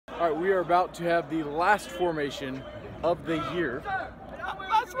All right, we are about to have the last formation of the year.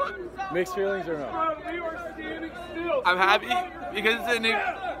 Last one. Mixed feelings or no? I'm happy because it's ending,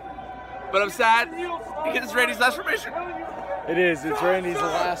 but I'm sad because it's Randy's last formation. It is. It's Randy's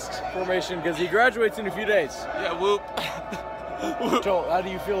last formation because he graduates in a few days. Yeah, whoop. Schuldt, how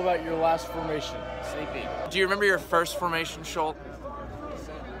do you feel about your last formation? Sleepy. Do you remember your first formation, Schuldt?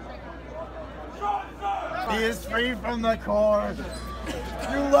 He is free from the cord.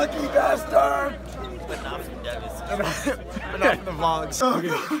 You lucky bastard. But not from Dennis. But not from the vlogs. Okay,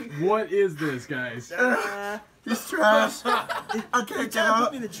 what is this, guys? He's trash. I can't get out.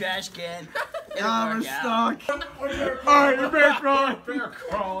 Put me in the trash can. I'm stuck. Alright, you're bear crawling. Bear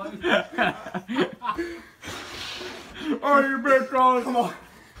crawling. Alright, you're bear crawling. Come on.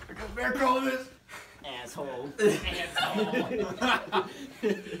 Bear crawling this. Asshole. Get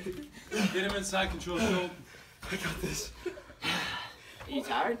him inside control, Schuldt. I got this. Are you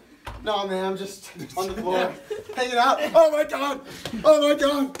tired? No, man, I'm just on the floor. Hanging out. Oh my god. Oh my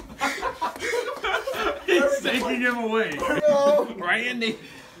god. He's taking him away. No. Randy.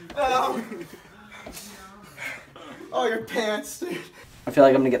 No. Oh, your pants, dude. I feel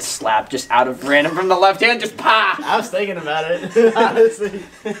like I'm gonna get slapped just out of random from the left hand, just pa! I was thinking about it, honestly.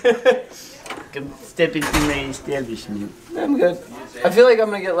 Step into my establishment. I'm good. I feel like I'm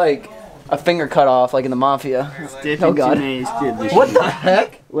gonna get like a finger cut off, like in the mafia. Step Oh god. What the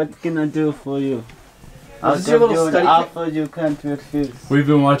heck? What can I do for you? Is this your little study Offer you can't refuse. We've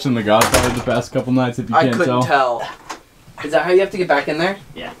been watching The Godfather the past couple nights, if you I can't couldn't tell. Is that how you have to get back in there?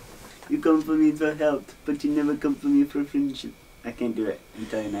 Yeah. You come for me for help, but you never come for me for friendship. I can't do it.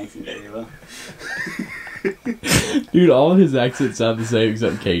 Italian accent very well. Dude, all of his accents sound the same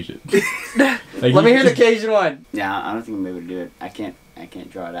except Cajun. Like, Let me hear the Cajun one. Yeah, I don't think I'm able to do it. I can't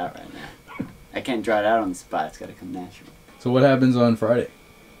draw it out right now. I can't draw it out on the spot. It's gotta come natural. So what happens on Friday?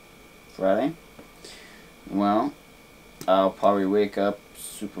 Friday? Well, I'll probably wake up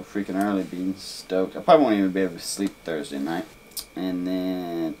super freaking early, being stoked. I probably won't even be able to sleep Thursday night. And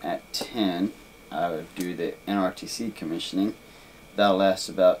then at 10, I would do the NRTC commissioning. That'll last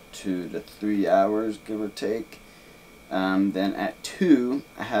about 2 to 3 hours, give or take. Then at 2,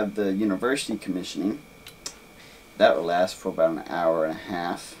 I have the university commissioning. That will last for about an hour and a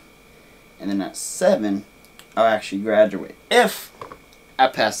half. And then at 7, I'll actually graduate. If I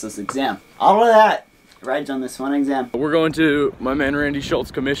pass this exam. All of that rides on this one exam. We're going to my man Randy Schuldt's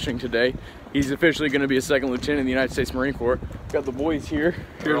commissioning today. He's officially going to be a second lieutenant in the United States Marine Corps. Got the boys here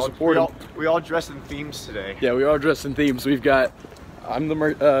to support him. We all dress in themes today. Yeah, we are dressed in themes. We've got, I'm I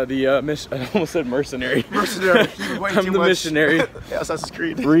almost said mercenary. Mercenary. I'm the missionary. Yeah, Assassin's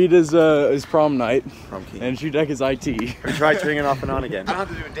Creed. Reed is prom night. Prom king. And Shudek is IT. We tried turning it off and on again. I don't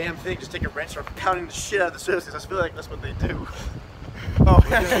have to do a damn thing. Just take a wrench and start pounding the shit out of the surface because I feel like that's what they do. Oh,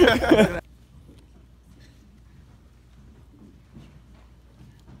 yeah.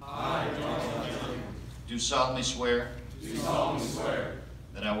 Do solemnly swear.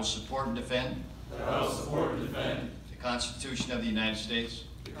 That I will support and defend. The Constitution of the United States.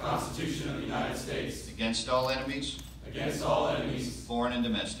 Against all enemies. Foreign and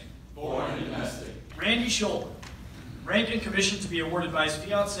domestic. Randy Schuldt, ranked and commissioned to be awarded by his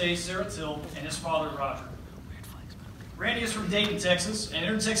fiancée Sarah Till and his father Roger. Randy is from Dayton, Texas, and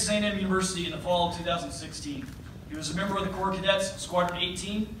entered Texas A&M University in the fall of 2016. He was a member of the Corps Cadets, Squadron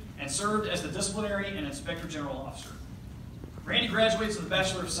 18, and served as the Disciplinary and Inspector General Officer. Randy graduates with a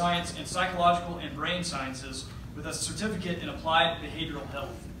Bachelor of Science in Psychological and Brain Sciences with a certificate in Applied Behavioral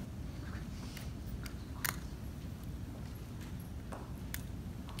Health.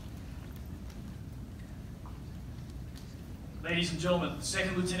 Ladies and gentlemen,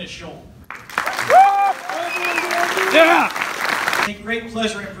 Second Lieutenant Schuldt. Yeah! I take great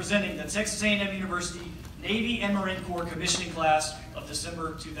pleasure in presenting the Texas A&M University Navy and Marine Corps commissioning class of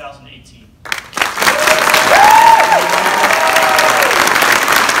December 2018.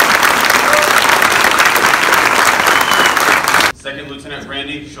 Second Lieutenant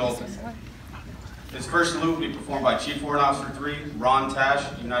Randy Schuldt. His first salute will be performed by Chief Warrant Officer 3, Ron Tash,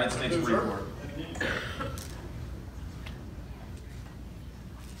 United States Marine Corps.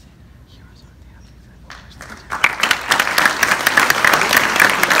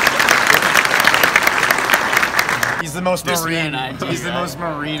 He's the most marine. He's the most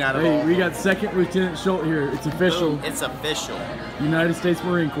marine out of all. Hey, we got Second Lieutenant Schuldt here. It's official. It's official. United States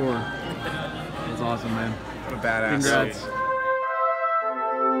Marine Corps. That's awesome, man. What a badass. Congrats.